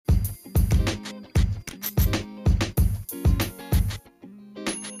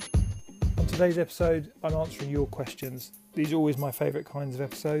today's episode, I'm answering your questions. These are always my favourite kinds of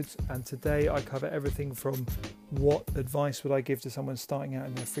episodes, and today I cover everything from what advice would I give to someone starting out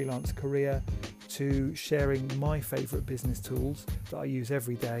in their freelance career, to sharing my favourite business tools that I use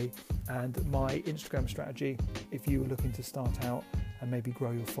every day, and my Instagram strategy if you were looking to start out and maybe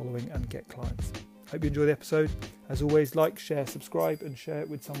grow your following and get clients. Hope you enjoy the episode. As always, like, share, subscribe, and share it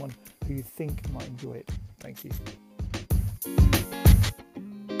with someone who you think might enjoy it. Thank you.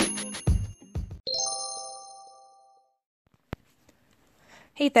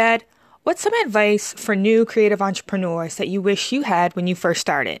 Hey Thad, what's some advice for new creative entrepreneurs that you wish you had when you first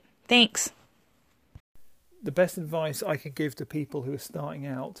started? Thanks. The best advice I can give to people who are starting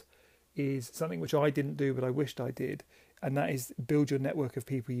out is something which I didn't do but I wished I did, and that is build your network of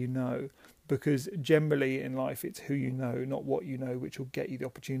people you know, because generally in life it's who you know, not what you know, which will get you the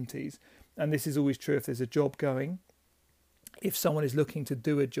opportunities. And this is always true if there's a job going. If someone is looking to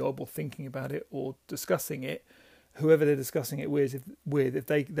do a job or thinking about it or discussing it, whoever they're discussing it with, if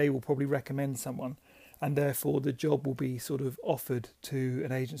they will probably recommend someone, and therefore the job will be sort of offered to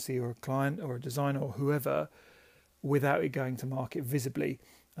an agency or a client or a designer or whoever without it going to market visibly,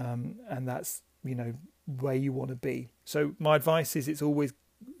 and that's where you want to be. So my advice is it's always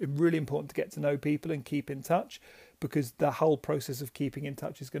really important to get to know people and keep in touch, because the whole process of keeping in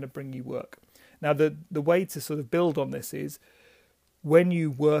touch is going to bring you work. Now the way to sort of build on this is when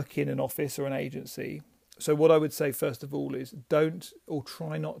you work in an office or an agency. So what I would say first of all is don't or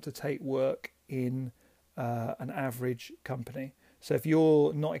try not to take work in an average company. So if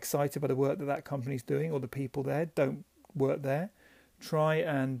you're not excited by the work that company's doing or the people there, don't work there. Try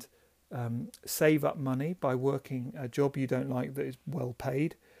and save up money by working a job you don't like that is well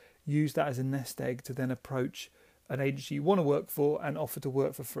paid. Use that as a nest egg to then approach an agency you want to work for and offer to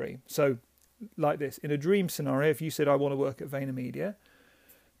work for free. So like this, in a dream scenario, if you said I want to work at VaynerMedia,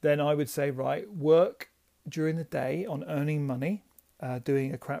 then I would say, right, work during the day on earning money,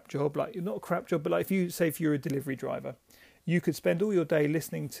 doing a crap job, like not a crap job, but like if you're a delivery driver, you could spend all your day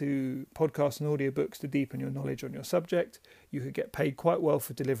listening to podcasts and audiobooks to deepen your knowledge on your subject. You could get paid quite well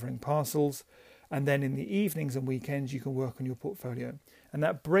for delivering parcels, and then in the evenings and weekends you can work on your portfolio. And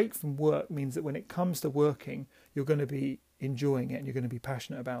that break from work means that when it comes to working, you're going to be enjoying it and you're going to be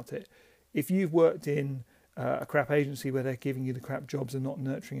passionate about it. If you've worked in a crap agency where they're giving you the crap jobs and not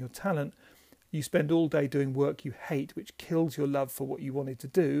nurturing your talent, you spend all day doing work you hate, which kills your love for what you wanted to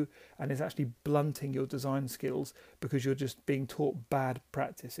do and is actually blunting your design skills because you're just being taught bad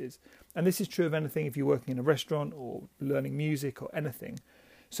practices. And this is true of anything if you're working in a restaurant or learning music or anything.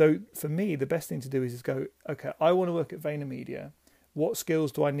 So for me, the best thing to do is go, okay, I want to work at VaynerMedia. What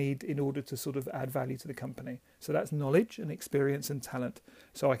skills do I need in order to sort of add value to the company? So that's knowledge and experience and talent.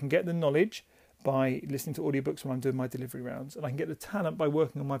 So I can get the knowledge by listening to audiobooks when I'm doing my delivery rounds, and I can get the talent by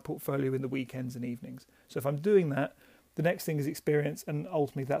working on my portfolio in the weekends and evenings. So if I'm doing that, the next thing is experience, and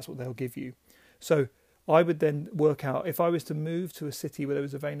ultimately that's what they'll give you. So I would then work out, if I was to move to a city where there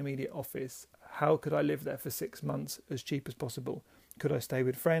was a VaynerMedia office, how could I live there for 6 months as cheap as possible? Could I stay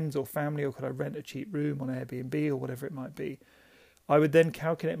with friends or family, or could I rent a cheap room on Airbnb or whatever it might be? I would then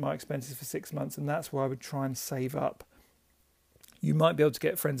calculate my expenses for 6 months, and that's where I would try and save up. You might be able to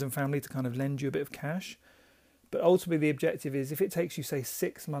get friends and family to kind of lend you a bit of cash. But ultimately the objective is, if it takes you, say,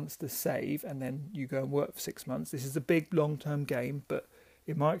 6 months to save and then you go and work for 6 months, this is a big long-term game. But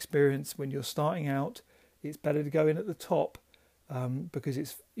in my experience, when you're starting out, it's better to go in at the top because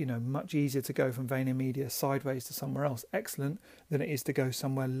it's much easier to go from VaynerMedia sideways to somewhere else excellent than it is to go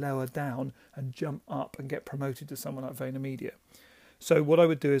somewhere lower down and jump up and get promoted to someone like VaynerMedia. So what I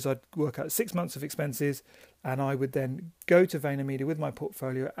would do is I'd work out 6 months of expenses, and I would then go to VaynerMedia with my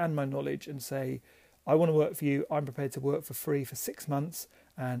portfolio and my knowledge and say, I want to work for you. I'm prepared to work for free for 6 months.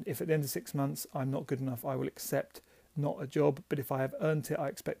 And if at the end of 6 months I'm not good enough, I will accept not a job. But if I have earned it, I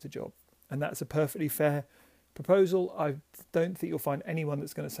expect a job. And that's a perfectly fair proposal. I don't think you'll find anyone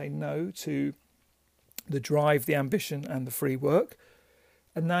that's going to say no to the drive, the ambition and the free work.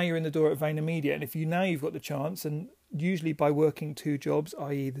 And now you're in the door at VaynerMedia. And if you've got the chance, and usually by working 2 jobs,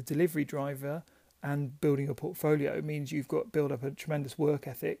 i.e. the delivery driver and building a portfolio, means you've got build up a tremendous work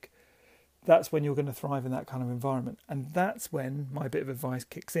ethic. That's when you're going to thrive in that kind of environment. And that's when my bit of advice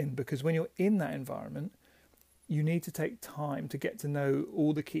kicks in, because when you're in that environment, you need to take time to get to know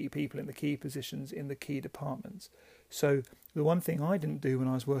all the key people in the key positions in the key departments. So the one thing I didn't do when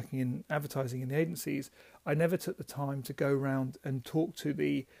I was working in advertising in the agencies, I never took the time to go around and talk to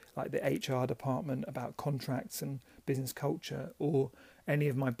the HR department about contracts and business culture, or any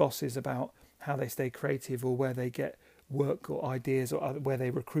of my bosses about how they stay creative or where they get work or ideas or where they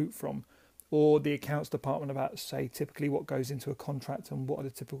recruit from. or the accounts department about, say, typically what goes into a contract and what are the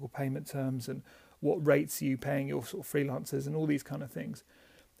typical payment terms and what rates are you paying your sort of freelancers and all these kind of things.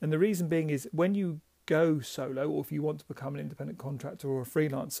 And the reason being is when you go solo, or if you want to become an independent contractor or a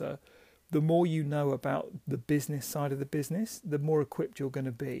freelancer, the more you know about the business side of the business, the more equipped you're going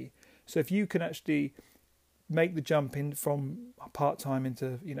to be. So if you can actually make the jump in from part-time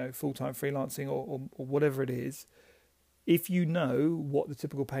into, full-time freelancing or whatever it is, if you know what the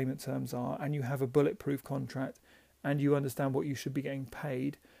typical payment terms are and you have a bulletproof contract and you understand what you should be getting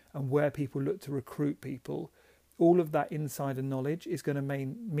paid and where people look to recruit people, all of that insider knowledge is going to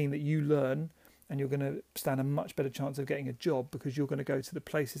mean that you learn, and you're going to stand a much better chance of getting a job, because you're going to go to the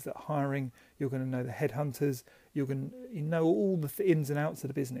places that are hiring, you're going to know the headhunters, you're going to know all the ins and outs of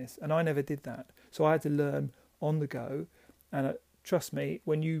the business. And I never did that. So I had to learn on the go. And trust me,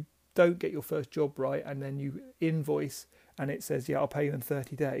 when you don't get your first job right and then you invoice and it says, yeah, I'll pay you in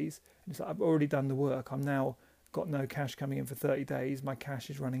 30 days. And it's like, I've already done the work. I'm now got no cash coming in for 30 days. My cash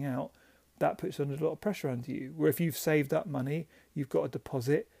is running out. That puts under a lot of pressure onto you. Where if you've saved up money, you've got a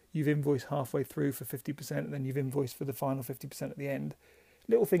deposit, you've invoiced halfway through for 50%, and then you've invoiced for the final 50% at the end.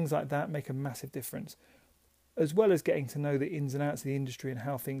 Little things like that make a massive difference. As well as getting to know the ins and outs of the industry and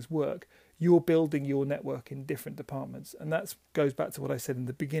how things work, you're building your network in different departments. And that goes back to what I said in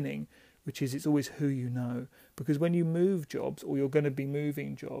the beginning, which is it's always who you know. Because when you move jobs, or you're going to be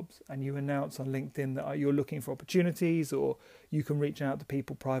moving jobs, and you announce on LinkedIn that you're looking for opportunities, or you can reach out to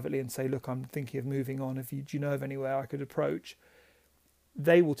people privately and say, look, I'm thinking of moving on. Do you know of anywhere I could approach?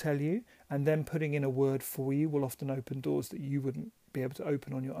 They will tell you, and then putting in a word for you will often open doors that you wouldn't be able to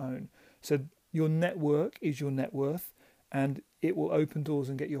open on your own. So your network is your net worth, and it will open doors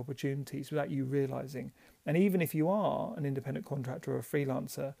and get you opportunities without you realising. And even if you are an independent contractor or a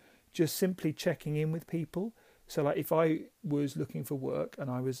freelancer, just simply checking in with people. So like if I was looking for work and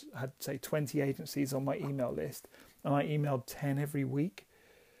I had say 20 agencies on my email list, and I emailed 10 every week,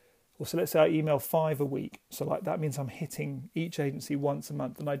 or so let's say I email 5 a week. So like that means I'm hitting each agency once a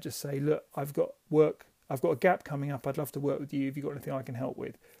month, and I just say, look, I've got work, I've got a gap coming up, I'd love to work with you. Have you got anything I can help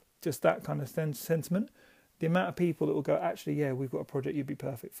with? Just that kind of sentiment. The amount of people that will go, actually, yeah, we've got a project you'd be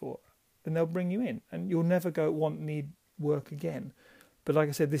perfect for. And they'll bring you in, and you'll never need work again. But like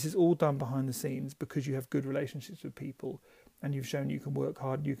I said, this is all done behind the scenes because you have good relationships with people and you've shown you can work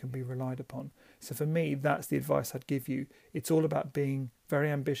hard and you can be relied upon. So for me, that's the advice I'd give you. It's all about being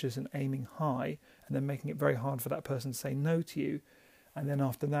very ambitious and aiming high, and then making it very hard for that person to say no to you. And then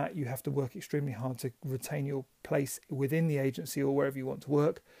after that, you have to work extremely hard to retain your place within the agency or wherever you want to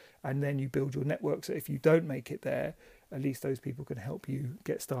work. And then you build your network. So if you don't make it there, at least those people can help you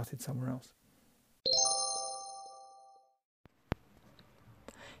get started somewhere else.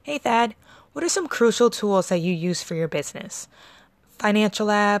 Hey Thad, what are some crucial tools that you use for your business? Financial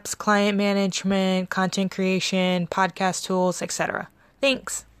apps, client management, content creation, podcast tools, etc.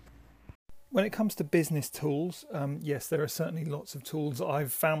 Thanks. When it comes to business tools, yes, there are certainly lots of tools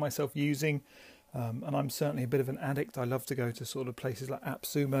I've found myself using, and I'm certainly a bit of an addict. I love to go to sort of places like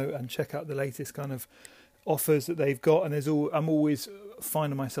AppSumo and check out the latest kind of offers that they've got, and I'm always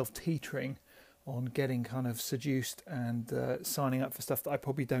finding myself teetering on getting kind of seduced and signing up for stuff that I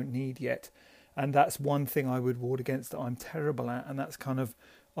probably don't need yet. And that's one thing I would ward against that I'm terrible at, and that's kind of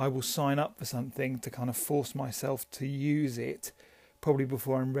I will sign up for something to kind of force myself to use it probably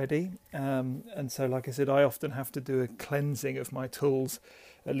before I'm ready. And so, like I said, I often have to do a cleansing of my tools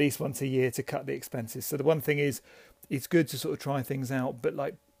at least once a year to cut the expenses. So the one thing is, it's good to sort of try things out, but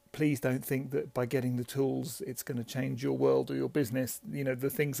like, please don't think that by getting the tools, it's going to change your world or your business. You know, the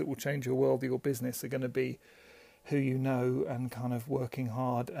things that will change your world or your business are going to be who you know and kind of working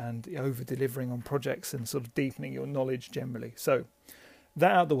hard and over-delivering on projects and sort of deepening your knowledge generally. So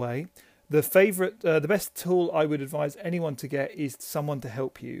that out of the way, the best tool I would advise anyone to get is someone to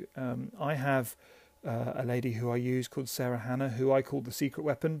help you. I have a lady who I use called Sarah Hannah, who I call the secret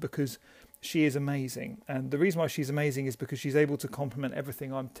weapon because she is amazing. And the reason why she's amazing is because she's able to complement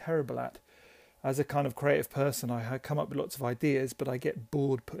everything I'm terrible at. As a kind of creative person, I come up with lots of ideas, but I get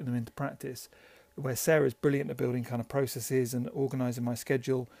bored putting them into practice. Where Sarah's brilliant at building kind of processes and organising my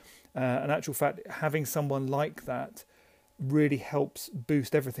schedule. In actual fact, having someone like that really helps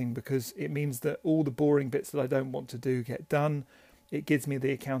boost everything, because it means that all the boring bits that I don't want to do get done. It gives me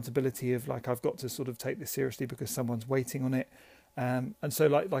the accountability of like, I've got to sort of take this seriously because someone's waiting on it. And so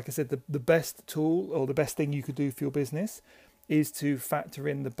like I said, the best tool or the best thing you could do for your business is to factor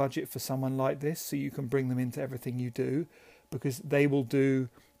in the budget for someone like this, so you can bring them into everything you do, because they will do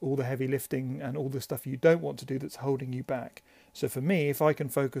all the heavy lifting and all the stuff you don't want to do that's holding you back. So for me, if I can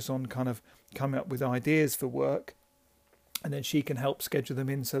focus on kind of coming up with ideas for work and then she can help schedule them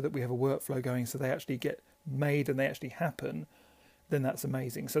in so that we have a workflow going so they actually get made and they actually happen, then that's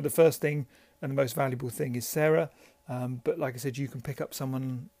amazing. So the first thing and the most valuable thing is Sarah. But like I said, you can pick up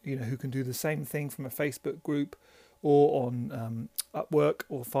someone, who can do the same thing from a Facebook group or on Upwork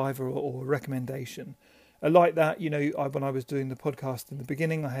or Fiverr or a recommendation. Like that, when I was doing the podcast in the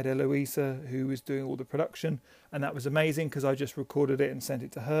beginning, I had Eloisa who was doing all the production, and that was amazing because I just recorded it and sent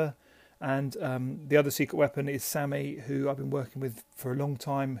it to her. And the other secret weapon is Sammy, who I've been working with for a long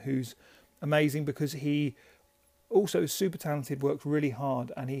time, who's amazing because he also is super talented, works really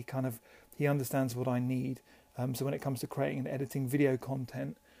hard, and he understands what I need. So when it comes to creating and editing video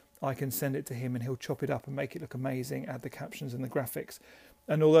content, I can send it to him and he'll chop it up and make it look amazing, add the captions and the graphics.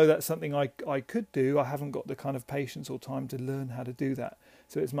 And although that's something I could do, I haven't got the kind of patience or time to learn how to do that.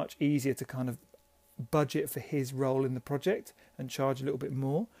 So it's much easier to kind of budget for his role in the project and charge a little bit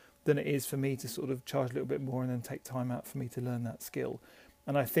more than it is for me to sort of charge a little bit more and then take time out for me to learn that skill.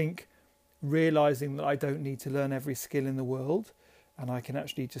 And I think realising that I don't need to learn every skill in the world and I can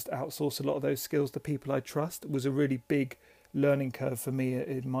actually just outsource a lot of those skills to people I trust was a really big learning curve for me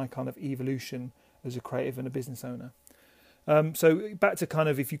in my kind of evolution as a creative and a business owner. So back to kind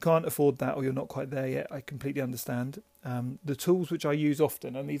of, if you can't afford that or you're not quite there yet, I completely understand. The tools which I use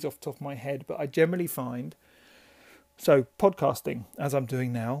often, and these off the top of my head, but I generally find, so podcasting, as I'm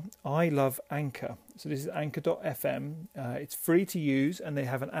doing now, I love Anchor. So this is anchor.fm. It's free to use and they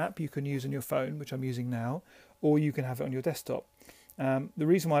have an app you can use on your phone, which I'm using now, or you can have it on your desktop. The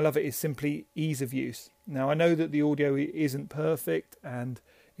reason why I love it is simply ease of use. Now, I know that the audio isn't perfect and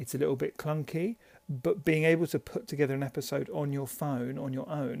it's a little bit clunky, but being able to put together an episode on your phone, on your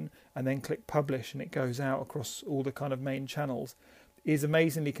own, and then click publish and it goes out across all the kind of main channels is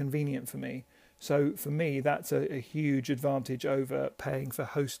amazingly convenient for me. So for me, that's a huge advantage over paying for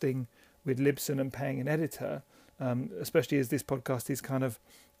hosting with Libsyn and paying an editor, especially as this podcast is kind of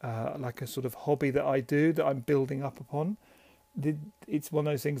like a sort of hobby that I do, that I'm building up upon. It's one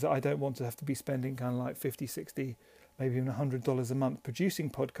of those things that I don't want to have to be spending kind of like 50, 60, maybe even $100 a month producing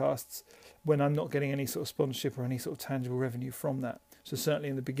podcasts when I'm not getting any sort of sponsorship or any sort of tangible revenue from that. So certainly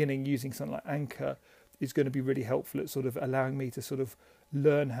in the beginning, using something like Anchor is going to be really helpful at sort of allowing me to sort of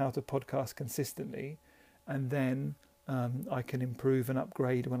learn how to podcast consistently, and then I can improve and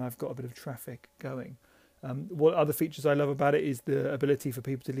upgrade when I've got a bit of traffic going. What other features I love about it is the ability for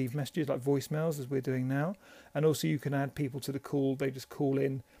people to leave messages like voicemails, as we're doing now, and also you can add people to the call. They just call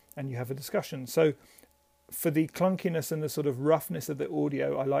in and you have a discussion. So for the clunkiness and the sort of roughness of the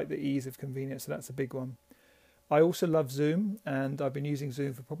audio, I like the ease of convenience, so that's a big one. I also love Zoom, and I've been using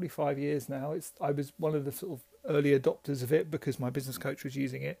Zoom for probably 5 years now. I was one of the sort of early adopters of it because my business coach was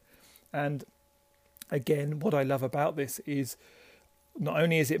using it. And again, what I love about this is not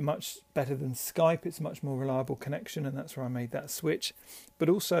only is it much better than Skype, it's a much more reliable connection, and that's where I made that switch. But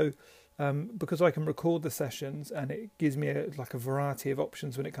also, because I can record the sessions and it gives me a variety of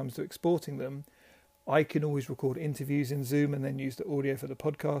options when it comes to exporting them, I can always record interviews in Zoom and then use the audio for the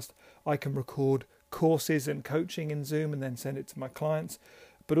podcast. I can record courses and coaching in Zoom and then send it to my clients.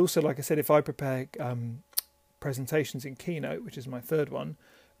 But also, like I said, if I prepare presentations in Keynote, which is my third one,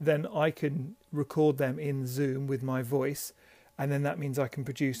 then I can record them in Zoom with my voice. And then that means I can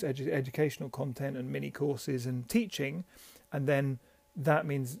produce educational content and mini courses and teaching. And then that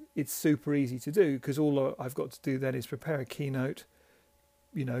means it's super easy to do because all I've got to do then is prepare a Keynote,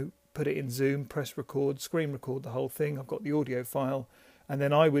 put it in Zoom, press record, screen record the whole thing. I've got the audio file. And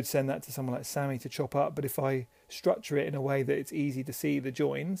then I would send that to someone like Sammy to chop up. But if I structure it in a way that it's easy to see the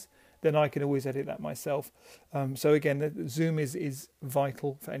joins, then I can always edit that myself. So again, Zoom is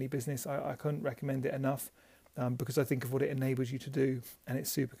vital for any business. I couldn't recommend it enough. Because I think of what it enables you to do, and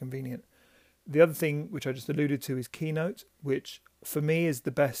it's super convenient. The other thing, which I just alluded to, is Keynote, which for me is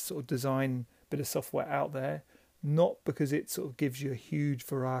the best sort of design bit of software out there, not because it sort of gives you a huge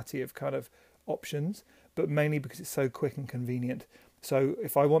variety of kind of options, but mainly because it's so quick and convenient. So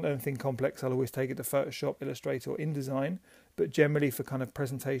if I want anything complex, I'll always take it to Photoshop, Illustrator, or InDesign, but generally for kind of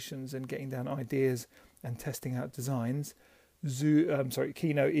presentations and getting down ideas and testing out designs,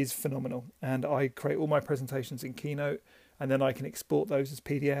 Keynote is phenomenal, and I create all my presentations in Keynote, and then I can export those as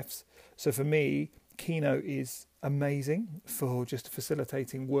PDFs. So for me, Keynote is amazing for just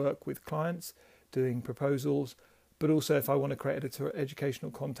facilitating work with clients, doing proposals, but also if I want to create educational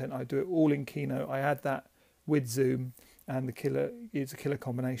content, I do it all in Keynote. I add that with Zoom, and it's a killer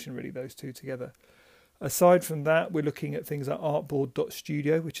combination, really, those two together. Aside from that, we're looking at things like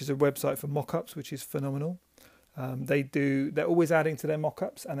artboard.studio, which is a website for mock-ups, which is phenomenal. They're always adding to their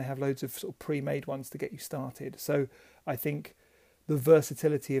mock-ups, and they have loads of sort of pre-made ones to get you started. So I think the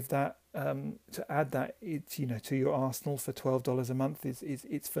versatility of that to add that, it's, to your arsenal for $12 a month is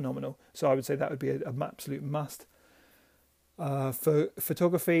it's phenomenal. So I would say that would be an absolute must. For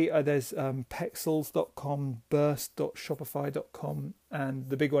photography, there's pexels.com, burst.shopify.com, and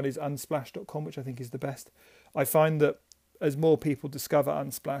the big one is unsplash.com, which I think is the best. I find that as more people discover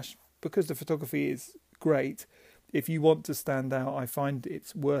Unsplash, because the photography is great, if you want to stand out, I find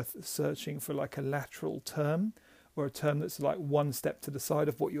it's worth searching for like a lateral term, or a term that's like one step to the side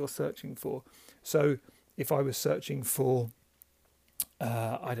of what you're searching for. So if I was searching for,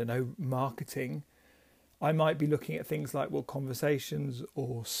 marketing, I might be looking at things like, conversations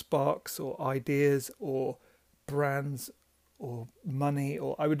or sparks or ideas or brands or money,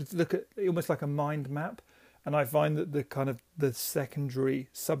 or I would look at almost like a mind map. And I find that the secondary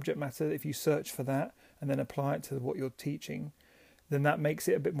subject matter, if you search for that and then apply it to what you're teaching, then that makes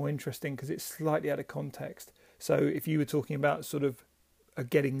it a bit more interesting because it's slightly out of context. So if you were talking about sort of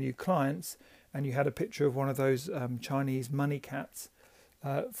getting new clients and you had a picture of one of those Chinese money cats,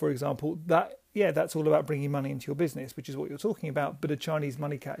 for example, that's all about bringing money into your business, which is what you're talking about. But a Chinese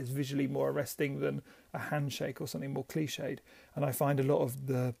money cat is visually more arresting than a handshake or something more cliched. And I find a lot of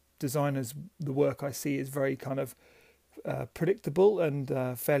the designers, the work I see is very kind of predictable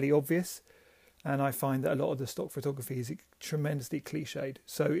and fairly obvious. And I find that a lot of the stock photography is tremendously cliched.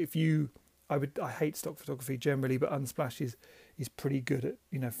 So I hate stock photography generally, but Unsplash is pretty good at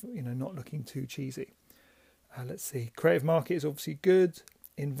not looking too cheesy. Let's see. Creative Market is obviously good.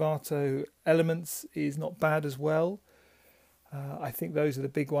 Envato Elements is not bad as well. I think those are the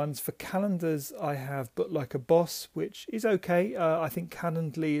big ones. For calendars, I have But Like a Boss, which is okay. I think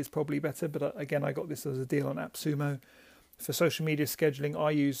Calendly is probably better, but again, I got this as a deal on AppSumo. For social media scheduling, I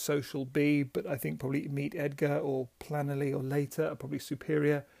use Social Bee, but I think probably Meet Edgar or Planoly or Later are probably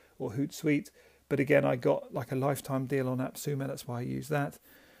superior, or Hootsuite. But again, I got like a lifetime deal on AppSumo, that's why I use that.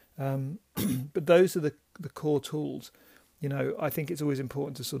 But those are the core tools. I think it's always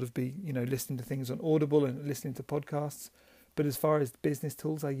important to sort of be, listening to things on Audible and listening to podcasts. But as far as business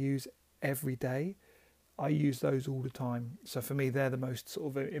tools I use every day, I use those all the time. So for me, they're the most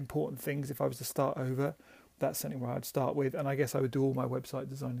sort of important things. If I was to start over, that's something where I'd start with. And I guess I would do all my website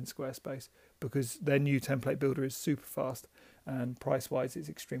design in Squarespace because their new template builder is super fast and price-wise, it's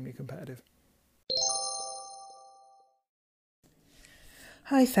extremely competitive.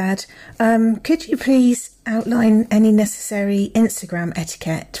 Hi Thad, could you please outline any necessary Instagram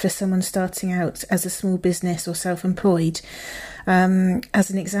etiquette for someone starting out as a small business or self-employed? As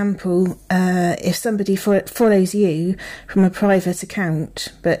an example, if somebody follows you from a private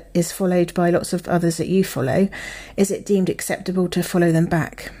account but is followed by lots of others that you follow, is it deemed acceptable to follow them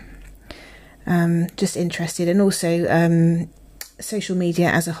back? Just interested. And also social media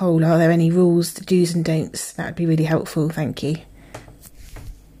as a whole, are there any rules, do's and don'ts? That would be really helpful, thank you.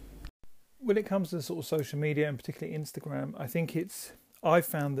 When it comes to sort of social media and particularly Instagram, I think I've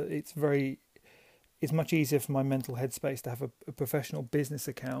found that it's much easier for my mental headspace to have a professional business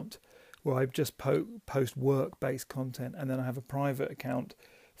account where I just post work-based content, and then I have a private account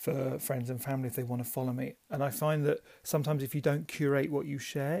for friends and family if they want to follow me. And I find that sometimes if you don't curate what you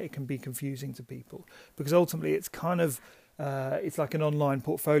share, it can be confusing to people because ultimately it's kind of it's like an online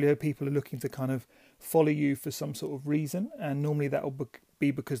portfolio. People are looking to kind of follow you for some sort of reason, and normally that will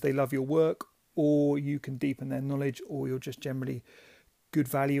be because they love your work, or you can deepen their knowledge, or you're just generally good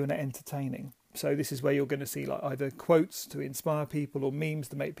value and entertaining. So this is where you're going to see like either quotes to inspire people, or memes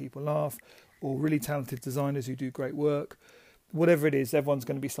to make people laugh, or really talented designers who do great work. Whatever it is, everyone's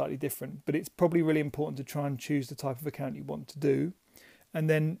going to be slightly different, but it's probably really important to try and choose the type of account you want to do. And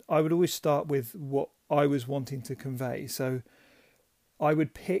then I would always start with what I was wanting to convey. So I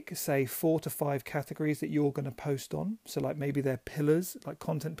would pick, say, 4 to 5 categories that you're going to post on. So like maybe they're pillars, like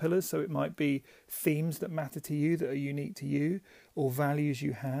content pillars. So it might be themes that matter to you, that are unique to you, or values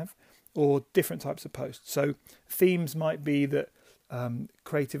you have, or different types of posts. So themes might be that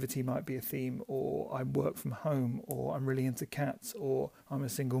creativity might be a theme, or I work from home, or I'm really into cats, or I'm a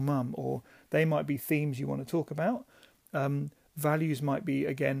single mum, or they might be themes you want to talk about. Values might be,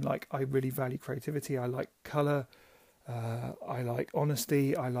 again, like I really value creativity. I like colour. I like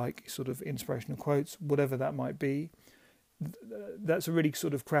honesty, I like sort of inspirational quotes, whatever that might be. That's a really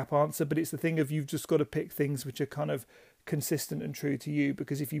sort of crap answer, but it's the thing of you've just got to pick things which are kind of consistent and true to you,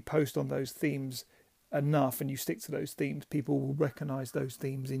 because if you post on those themes enough and you stick to those themes, people will recognise those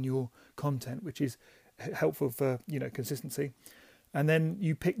themes in your content, which is helpful for, consistency. And then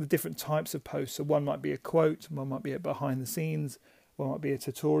you pick the different types of posts. So one might be a quote, one might be a behind the scenes, one might be a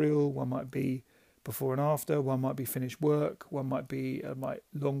tutorial, one might be before and after, one might be finished work, one might be a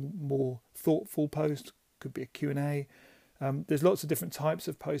more thoughtful post, could be a Q&A. There's lots of different types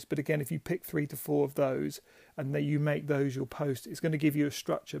of posts, but again, if you pick 3 to 4 of those and then you make those your post, it's going to give you a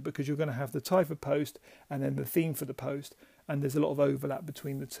structure, because you're going to have the type of post and then the theme for the post, and there's a lot of overlap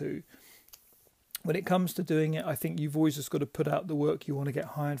between the two. When it comes to doing it, I think you've always just got to put out the work you want to get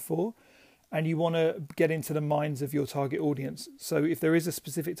hired for, and you want to get into the minds of your target audience. So if there is a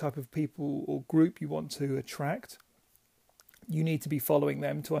specific type of people or group you want to attract, you need to be following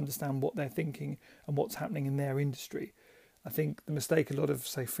them to understand what they're thinking and what's happening in their industry. I think the mistake a lot of,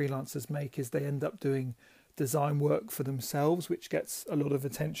 say, freelancers make is they end up doing design work for themselves, which gets a lot of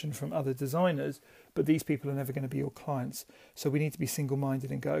attention from other designers, but these people are never going to be your clients. So we need to be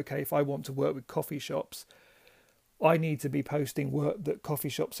single-minded and go, okay, if I want to work with coffee shops, I need to be posting work that coffee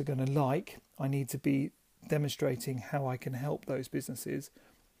shops are going to like. I need to be demonstrating how I can help those businesses.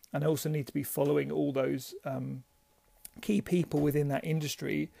 And I also need to be following all those key people within that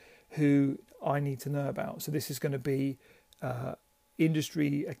industry who I need to know about. So this is going to be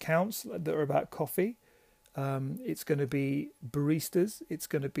industry accounts that are about coffee. It's going to be baristas. It's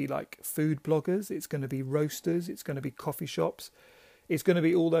going to be like food bloggers. It's going to be roasters. It's going to be coffee shops. It's going to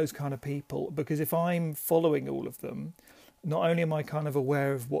be all those kind of people, because if I'm following all of them, not only am I kind of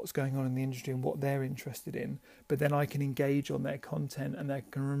aware of what's going on in the industry and what they're interested in, but then I can engage on their content and I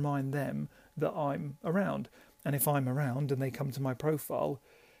can remind them that I'm around. And if I'm around and they come to my profile,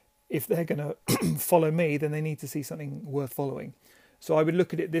 if they're going to follow me, then they need to see something worth following. So I would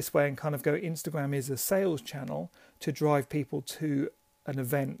look at it this way and kind of go, Instagram is a sales channel to drive people to an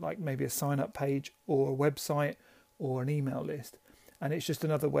event, like maybe a sign-up page or a website or an email list. And it's just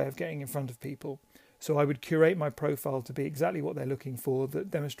another way of getting in front of people. So I would curate my profile to be exactly what they're looking for,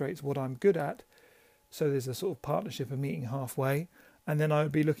 that demonstrates what I'm good at. So there's a sort of partnership, a meeting halfway. And then I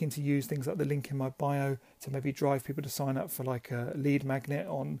would be looking to use things like the link in my bio to maybe drive people to sign up for like a lead magnet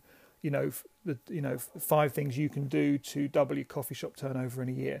on, 5 things you can do to double your coffee shop turnover in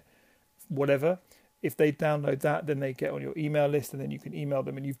a year, whatever. If they download that, then they get on your email list, and then you can email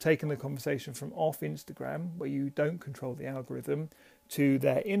them, and you've taken the conversation from off Instagram, where you don't control the algorithm, to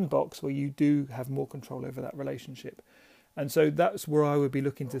their inbox, where you do have more control over that relationship. And so that's where I would be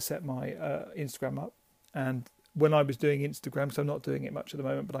looking to set my Instagram up. And when I was doing Instagram, so I'm not doing it much at the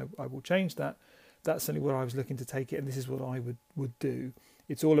moment, but I will change that. That's certainly where I was looking to take it, and this is what I would do.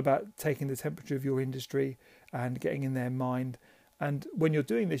 It's all about taking the temperature of your industry and getting in their mind. And when you're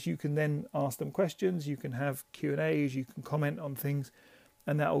doing this, you can then ask them questions, you can have Q&As, you can comment on things,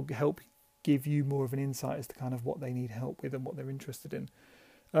 and that will help give you more of an insight as to kind of what they need help with and what they're interested in.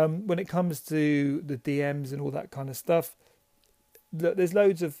 When it comes to the DMs and all that kind of stuff, there's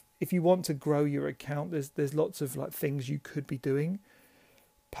loads of, if you want to grow your account, there's lots of like things you could be doing.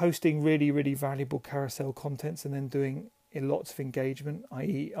 Posting really, really valuable carousel contents and then doing lots of engagement,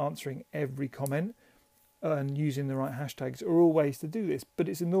 i.e. answering every comment and using the right hashtags are all ways to do this, but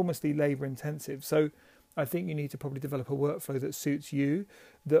it's enormously labour intensive. So I think you need to probably develop a workflow that suits you,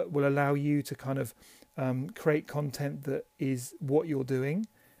 that will allow you to kind of create content that is what you're doing,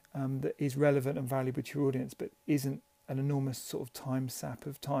 that is relevant and valuable to your audience, but isn't an enormous sort of time sap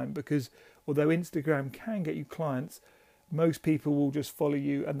of time. Because although Instagram can get you clients, most people will just follow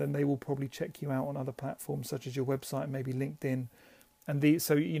you and then they will probably check you out on other platforms such as your website, maybe LinkedIn. And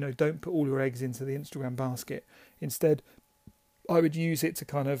so, don't put all your eggs into the Instagram basket. Instead, I would use it to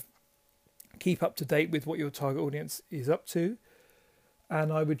kind of keep up to date with what your target audience is up to.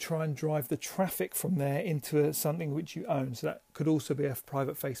 And I would try and drive the traffic from there into something which you own. So that could also be a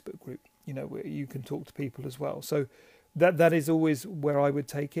private Facebook group, where you can talk to people as well. So that is always where I would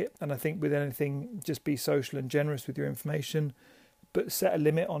take it. And I think with anything, just be social and generous with your information, but set a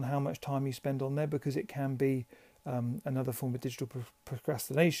limit on how much time you spend on there, because it can be another form of digital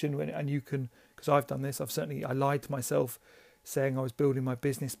procrastination. And you can, because I've done this, I lied to myself saying I was building my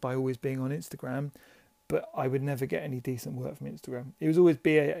business by always being on Instagram, but I would never get any decent work from Instagram. It was always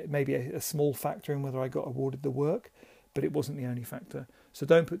maybe a small factor in whether I got awarded the work, but it wasn't the only factor. So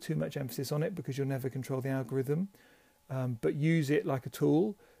don't put too much emphasis on it, because you'll never control the algorithm. But use it like a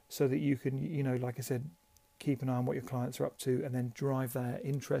tool so that you can, like I said, keep an eye on what your clients are up to and then drive their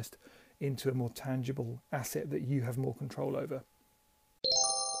interest into a more tangible asset that you have more control over.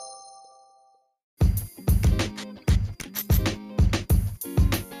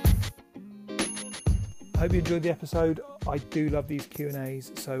 I hope you enjoyed the episode. I do love these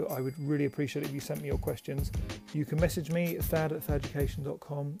Q&As, so I would really appreciate it if you sent me your questions. You can message me at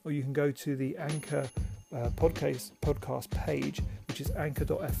thad@thadeducation.com, or you can go to the Anchor podcast page, which is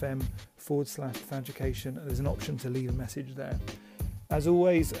anchor.fm/thadeducation, and there's an option to leave a message there. As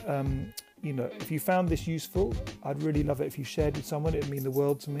always, if you found this useful, I'd really love it if you shared with someone. It would mean the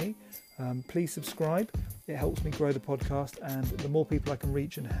world to me. Please subscribe. It helps me grow the podcast, and the more people I can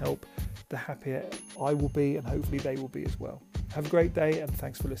reach and help, the happier I will be, and hopefully they will be as well. Have a great day, and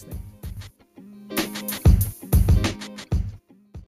thanks for listening.